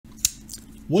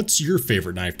What's your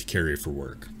favorite knife to carry for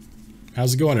work?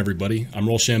 How's it going, everybody? I'm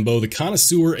Rollshambo, the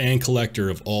connoisseur and collector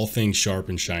of all things sharp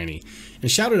and shiny. And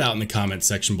shout it out in the comment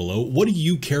section below. What do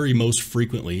you carry most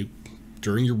frequently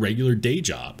during your regular day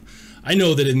job? I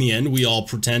know that in the end, we all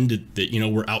pretend that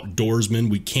we're outdoorsmen.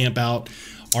 We camp out.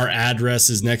 Our address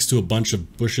is next to a bunch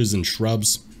of bushes and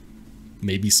shrubs,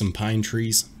 maybe some pine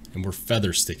trees, and we're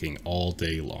feather sticking all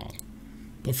day long.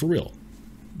 But for real,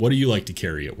 what do you like to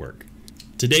carry at work?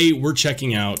 Today, we're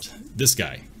checking out this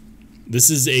guy. This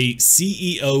is a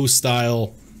CEO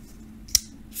style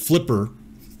flipper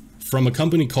from a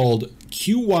company called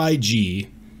QYGMGS.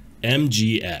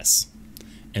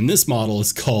 And this model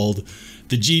is called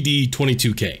the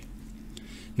GD22K.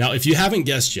 Now, if you haven't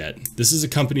guessed yet, this is a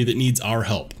company that needs our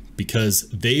help because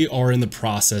they are in the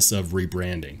process of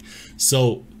rebranding.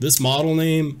 So this model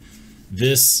name,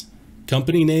 this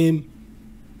company name,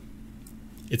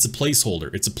 it's a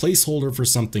placeholder. It's a placeholder for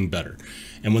something better.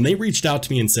 And when they reached out to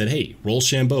me and said, hey,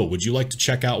 Rollshambo, would you like to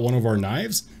check out one of our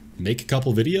knives? Make a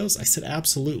couple videos? I said,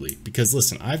 absolutely. Because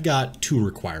listen, I've got two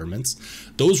requirements.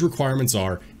 Those requirements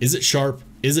are, is it sharp?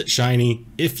 Is it shiny?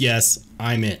 If yes,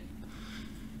 I'm in.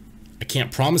 I can't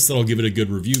promise that I'll give it a good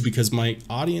review because my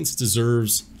audience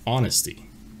deserves honesty.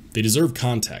 They deserve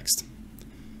context.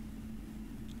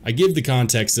 I give the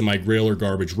context in my Grail or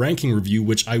Garbage ranking review,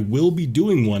 which I will be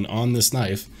doing one on this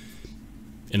knife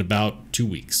in about 2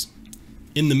 weeks.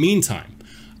 In the meantime,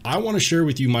 I want to share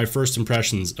with you my first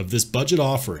impressions of this budget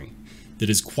offering that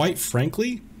is quite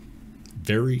frankly,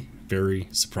 very, very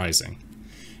surprising.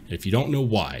 And if you don't know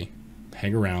why,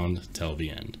 hang around till the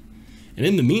end. And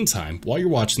in the meantime, while you're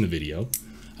watching the video,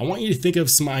 I want you to think of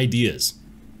some ideas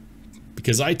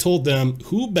because I told them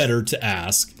who better to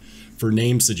ask for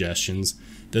name suggestions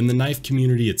than the knife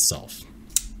community itself.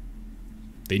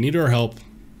 They need our help.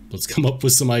 Let's come up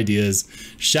with some ideas.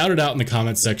 Shout it out in the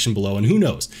comments section below. And who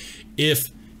knows, if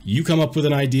you come up with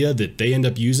an idea that they end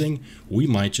up using, we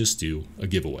might just do a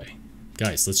giveaway.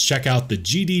 Guys, let's check out the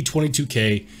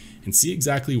GD22K and see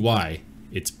exactly why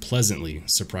it's pleasantly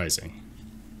surprising.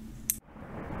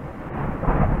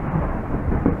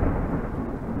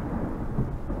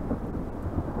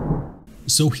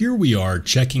 So here we are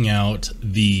checking out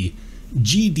the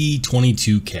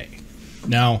GD22K.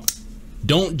 Now,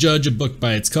 don't judge a book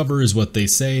by its cover is what they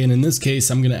say, and in this case,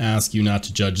 I'm going to ask you not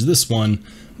to judge this one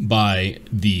by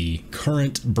the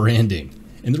current branding.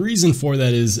 And the reason for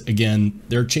that is, again,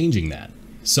 they're changing that.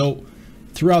 So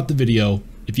throughout the video,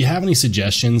 if you have any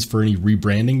suggestions for any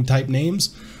rebranding type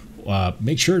names,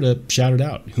 make sure to shout it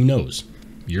out. Who knows?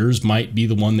 Yours might be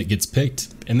the one that gets picked,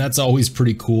 and that's always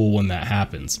pretty cool when that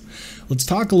happens. Let's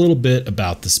talk a little bit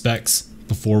about the specs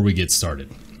before we get started.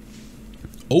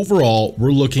 Overall,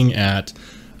 we're looking at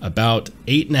about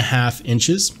 8.5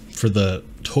 inches for the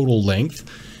total length.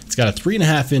 It's got a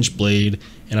 3.5-inch blade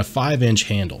and a 5-inch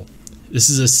handle. This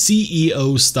is a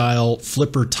CEO style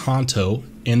flipper tanto,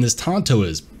 and this tanto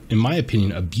is, in my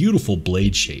opinion, a beautiful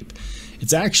blade shape.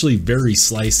 It's actually very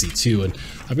slicey too, and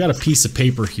I've got a piece of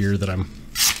paper here that I'm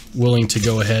willing to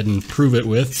go ahead and prove it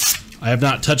with. I have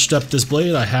not touched up this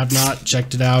blade. I have not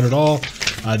checked it out at all.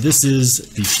 This is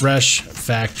the fresh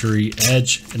factory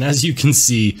edge, and as you can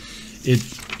see,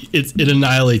 it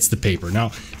annihilates the paper.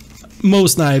 Now,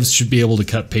 most knives should be able to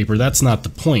cut paper. That's not the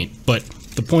point, but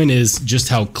the point is just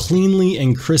how cleanly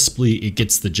and crisply it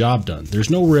gets the job done. There's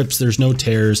no rips, there's no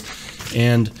tears,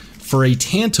 and for a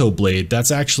tanto blade,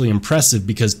 that's actually impressive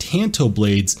because tanto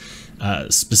blades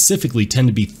specifically tend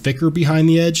to be thicker behind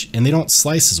the edge and they don't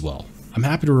slice as well. I'm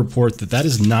happy to report that that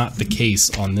is not the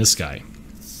case on this guy.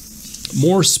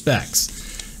 More specs.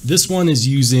 This one is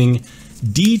using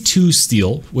D2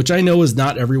 steel, which I know is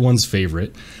not everyone's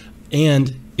favorite,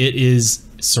 and it is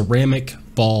ceramic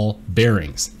ball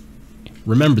bearings.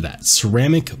 Remember that,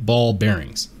 ceramic ball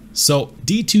bearings. So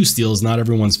D2 steel is not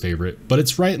everyone's favorite, but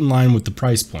it's right in line with the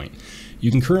price point.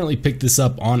 You can currently pick this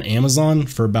up on Amazon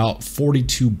for about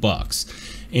 42 bucks.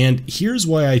 And here's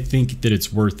why I think that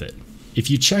it's worth it. If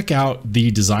you check out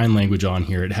the design language on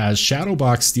here, it has shadow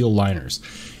box steel liners.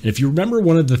 And if you remember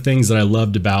one of the things that I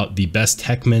loved about the Best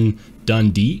Heckman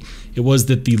Dundee, it was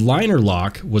that the liner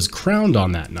lock was crowned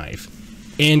on that knife.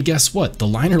 And guess what? The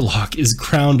liner lock is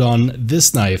crowned on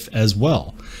this knife as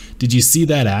well. Did you see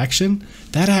that action?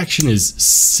 That action is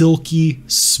silky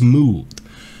smooth.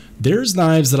 There's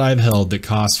knives that I've held that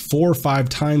cost 4 or 5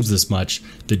 times this much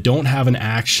that don't have an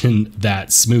action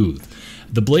that smooth.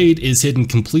 The blade is hidden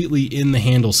completely in the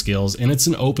handle scales and it's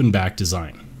an open back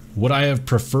design. Would I have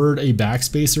preferred a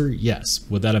backspacer? Yes.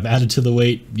 Would that have added to the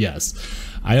weight? Yes.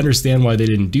 I understand why they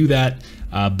didn't do that,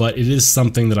 but it is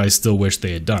something that I still wish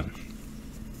they had done.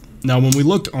 Now, when we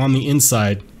look on the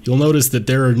inside, you'll notice that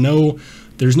there's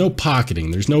no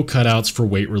pocketing, there's no cutouts for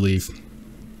weight relief.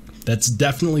 That's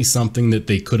definitely something that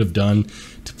they could have done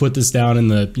to put this down in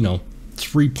the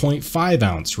 3.5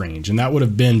 ounce range, and that would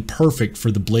have been perfect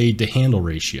for the blade to handle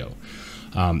ratio.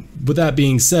 With that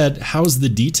being said, how's the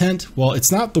detent? Well,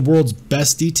 it's not the world's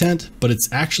best detent, but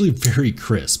it's actually very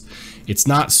crisp. It's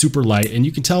not super light, and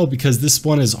you can tell because this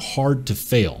one is hard to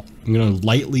fail. I'm going to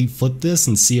lightly flip this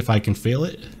and see if I can fail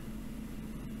it.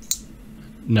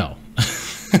 No.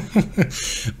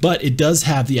 But it does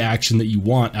have the action that you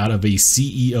want out of a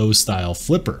CEO style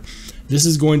flipper. This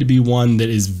is going to be one that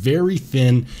is very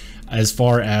thin as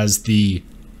far as the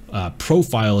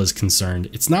profile is concerned.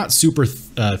 It's not super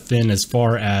thin as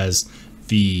far as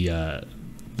the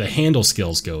handle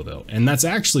scales go though, and that's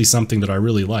actually something that I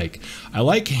really like. I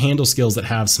like handle scales that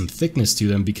have some thickness to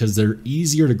them because they're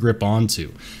easier to grip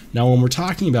onto. Now when we're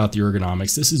talking about the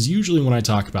ergonomics, this is usually when I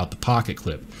talk about the pocket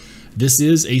clip. This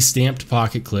is a stamped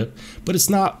pocket clip, but it's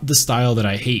not the style that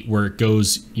I hate where it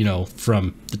goes,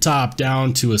 from the top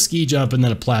down to a ski jump and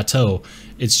then a plateau.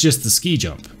 It's just the ski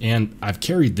jump. And I've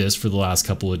carried this for the last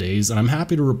couple of days, and I'm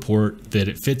happy to report that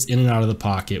it fits in and out of the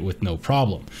pocket with no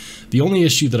problem. The only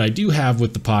issue that I do have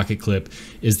with the pocket clip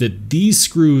is that these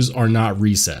screws are not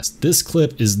recessed. This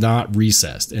clip is not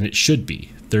recessed, and it should be.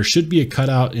 There should be a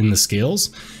cutout in the scales,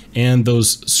 and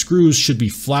those screws should be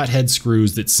flathead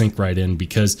screws that sink right in,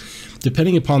 because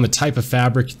depending upon the type of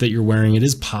fabric that you're wearing, it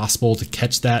is possible to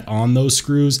catch that on those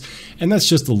screws, and that's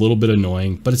just a little bit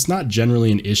annoying, but it's not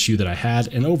generally an issue that I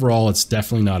had, and overall it's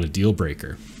definitely not a deal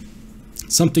breaker.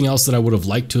 Something else that I would have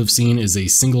liked to have seen is a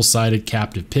single-sided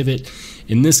captive pivot.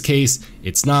 In this case,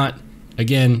 it's not.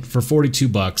 Again, for 42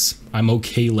 bucks, I'm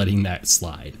okay letting that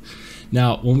slide.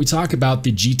 Now, when we talk about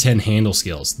the G10 handle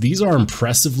scales, these are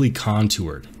impressively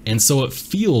contoured, and so it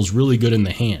feels really good in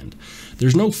the hand.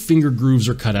 There's no finger grooves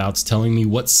or cutouts telling me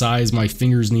what size my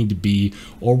fingers need to be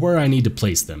or where I need to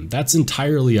place them. That's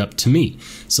entirely up to me.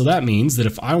 So that means that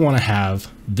if I want to have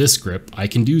this grip, I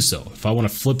can do so. If I want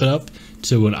to flip it up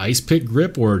to an ice pick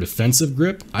grip or a defensive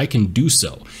grip, I can do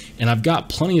so. And I've got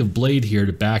plenty of blade here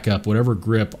to back up whatever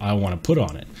grip I want to put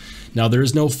on it. Now there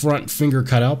is no front finger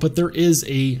cutout, but there is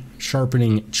a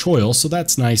sharpening choil, so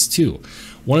that's nice too.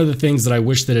 One of the things that I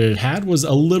wish that it had was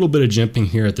a little bit of jimping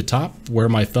here at the top where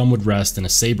my thumb would rest in a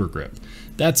saber grip.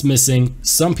 That's missing.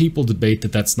 Some people debate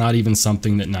that that's not even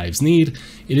something that knives need.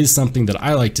 It is something that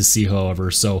I like to see, however,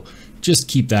 so just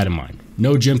keep that in mind.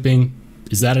 No jimping.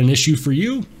 Is that an issue for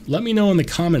you? Let me know in the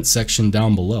comment section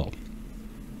down below.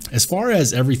 As far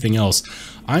as everything else,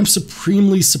 I'm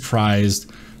supremely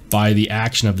surprised by the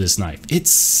action of this knife.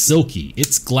 It's silky,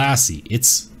 it's glassy,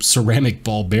 it's ceramic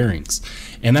ball bearings.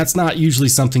 And that's not usually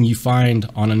something you find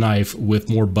on a knife with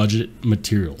more budget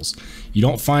materials. You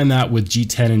don't find that with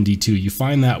G10 and D2, you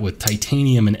find that with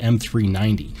titanium and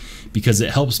M390 because it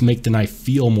helps make the knife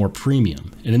feel more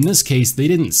premium. And in this case, they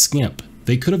didn't skimp.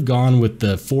 They could have gone with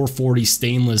the 440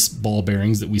 stainless ball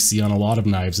bearings that we see on a lot of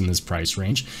knives in this price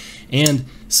range. And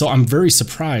so I'm very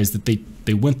surprised that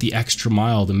they went the extra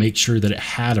mile to make sure that it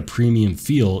had a premium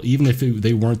feel, even if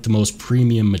they weren't the most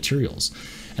premium materials.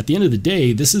 At the end of the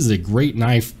day, this is a great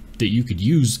knife that you could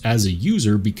use as a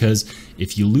user, because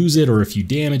if you lose it or if you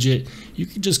damage it, you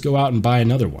could just go out and buy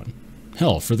another one.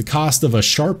 Hell, for the cost of a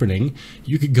sharpening,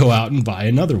 you could go out and buy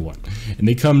another one, and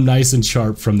they come nice and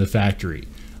sharp from the factory.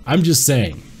 I'm just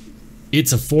saying,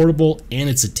 it's affordable and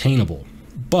it's attainable.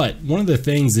 But one of the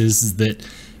things is that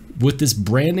with this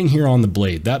branding here on the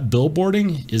blade, that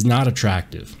billboarding is not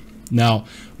attractive. Now,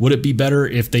 would it be better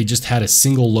if they just had a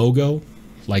single logo,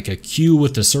 like a Q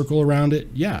with a circle around it?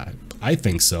 Yeah, I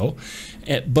think so.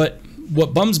 But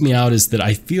what bums me out is that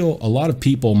I feel a lot of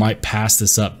people might pass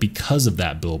this up because of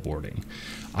that billboarding.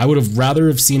 I would have rather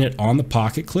have seen it on the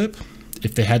pocket clip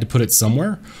if they had to put it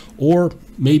somewhere, or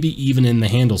maybe even in the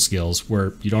handle scales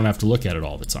where you don't have to look at it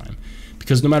all the time.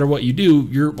 Because no matter what you do,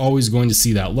 you're always going to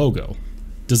see that logo.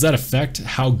 Does that affect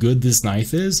how good this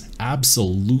knife is?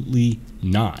 Absolutely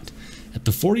not. At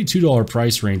the $42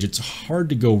 price range, it's hard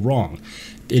to go wrong.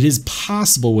 It is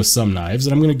possible with some knives,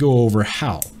 and I'm going to go over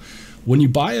how. When you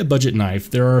buy a budget knife,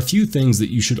 there are a few things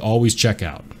that you should always check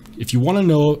out. If you want to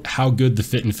know how good the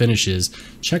fit and finish is,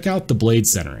 check out the blade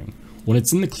centering. When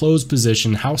it's in the closed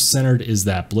position, how centered is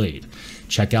that blade?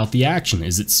 Check out the action.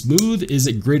 Is it smooth? Is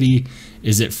it gritty?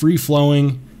 Is it free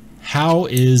flowing? How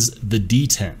is the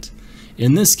detent?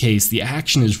 In this case, the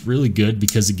action is really good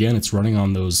because, again, it's running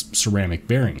on those ceramic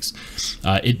bearings.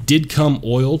 It did come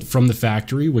oiled from the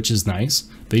factory, which is nice.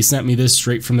 They sent me this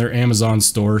straight from their Amazon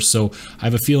store, so I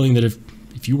have a feeling that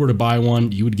if you were to buy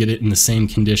one, you would get it in the same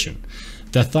condition.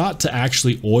 The thought to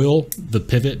actually oil the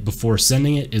pivot before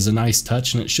sending it is a nice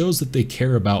touch, and it shows that they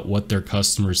care about what their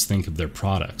customers think of their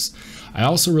products. I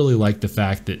also really like the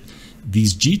fact that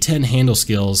these G10 handle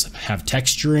scales have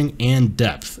texturing and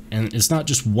depth, and it's not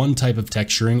just one type of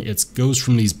texturing. It goes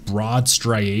from these broad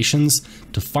striations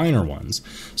to finer ones,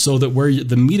 so that where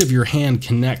the meat of your hand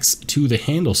connects to the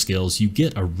handle scales, you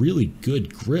get a really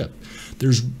good grip.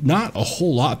 There's not a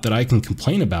whole lot that I can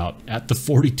complain about at the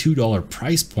 $42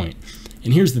 price point.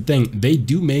 And here's the thing, they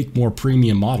do make more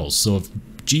premium models. So if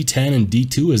G10 and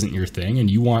D2 isn't your thing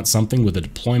and you want something with a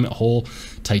deployment hole,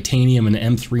 titanium, and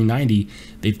M390,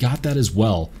 they've got that as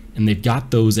well. And they've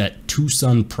got those at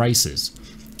Tucson prices.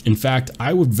 In fact,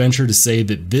 I would venture to say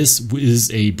that this is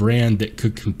a brand that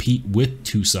could compete with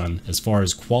Tucson as far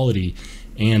as quality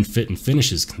and fit and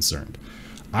finish is concerned.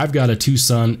 I've got a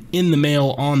Tucson in the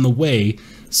mail on the way,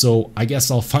 so I guess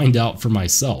I'll find out for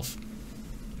myself.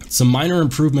 Some minor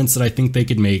improvements that I think they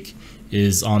could make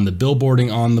is on the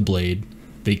billboarding on the blade.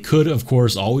 They could, of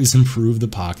course, always improve the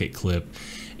pocket clip.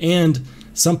 And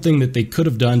something that they could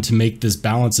have done to make this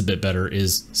balance a bit better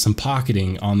is some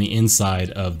pocketing on the inside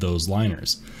of those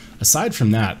liners. Aside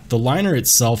from that, the liner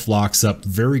itself locks up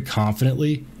very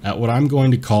confidently at what I'm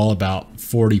going to call about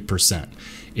 40%.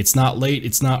 It's not late,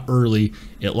 it's not early,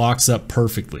 it locks up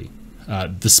perfectly.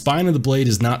 The spine of the blade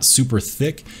is not super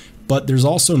thick, but there's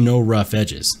also no rough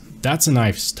edges. That's a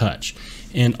nice touch.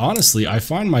 And honestly, I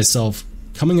find myself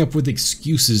coming up with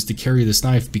excuses to carry this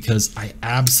knife because I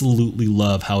absolutely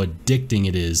love how addicting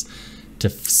it is to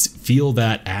feel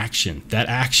that action. That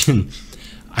action,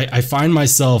 I find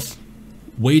myself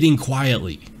waiting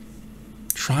quietly,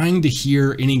 trying to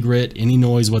hear any grit, any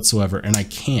noise whatsoever, and I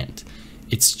can't.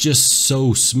 It's just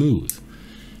so smooth.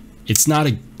 It's not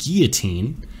a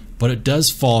guillotine, but it does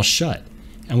fall shut.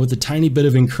 And with a tiny bit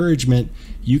of encouragement,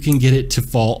 you can get it to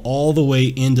fall all the way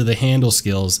into the handle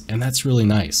scales, and that's really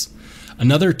nice.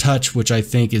 Another touch which I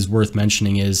think is worth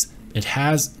mentioning is it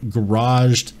has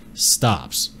garaged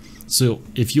stops. So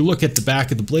if you look at the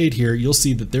back of the blade here, you'll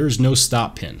see that there's no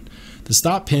stop pin. The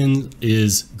stop pin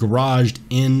is garaged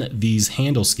in these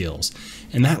handle scales,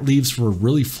 and that leaves for a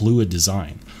really fluid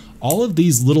design. All of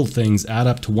these little things add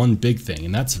up to one big thing,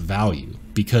 and that's value.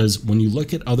 Because when you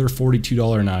look at other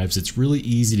 $42 knives, it's really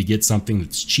easy to get something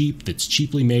that's cheap, that's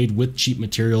cheaply made with cheap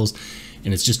materials,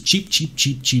 and it's just cheap, cheap,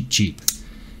 cheap, cheap, cheap.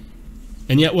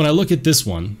 And yet when I look at this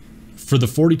one, for the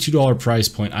 $42 price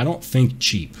point, I don't think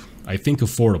cheap, I think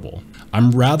affordable.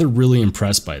 I'm rather really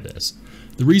impressed by this.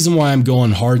 The reason why I'm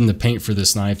going hard in the paint for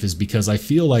this knife is because I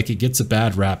feel like it gets a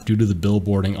bad rap due to the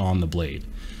billboarding on the blade.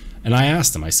 And I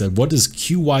asked them, I said, what does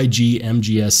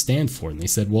QYGMGS stand for? And they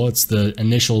said, well, it's the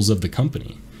initials of the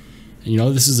company. And, you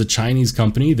know, this is a Chinese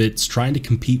company that's trying to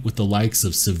compete with the likes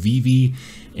of Civivi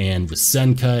and with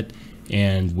Sencut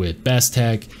and with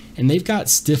Bestech, and they've got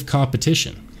stiff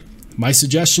competition. My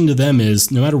suggestion to them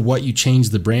is no matter what you change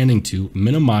the branding to,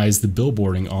 minimize the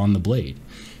billboarding on the blade.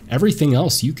 Everything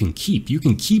else you can keep. You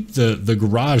can keep the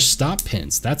garage stop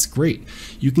pins. That's great.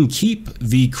 You can keep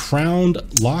the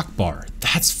crowned lock bar.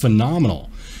 That's phenomenal.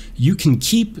 You can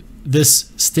keep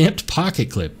this stamped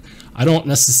pocket clip. I don't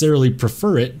necessarily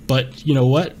prefer it, but you know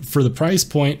what? For the price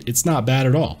point, it's not bad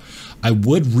at all. I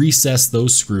would recess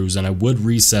those screws and I would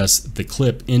recess the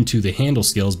clip into the handle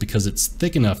scales because it's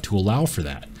thick enough to allow for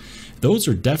that. Those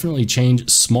are definitely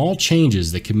small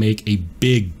changes that can make a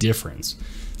big difference.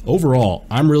 Overall,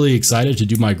 I'm really excited to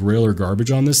do my grail or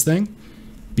garbage on this thing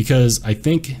because I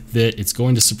think that it's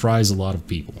going to surprise a lot of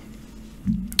people.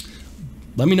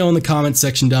 Let me know in the comments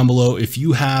section down below if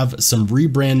you have some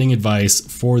rebranding advice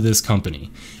for this company.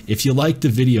 If you liked the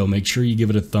video, make sure you give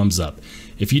it a thumbs up.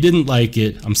 If you didn't like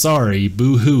it, I'm sorry,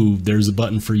 boo-hoo, there's a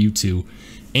button for you too.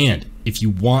 And if you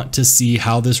want to see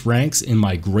how this ranks in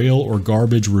my grail or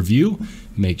garbage review,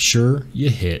 make sure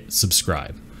you hit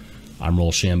subscribe. I'm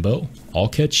Rollshambo. I'll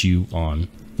catch you on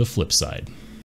the flip side.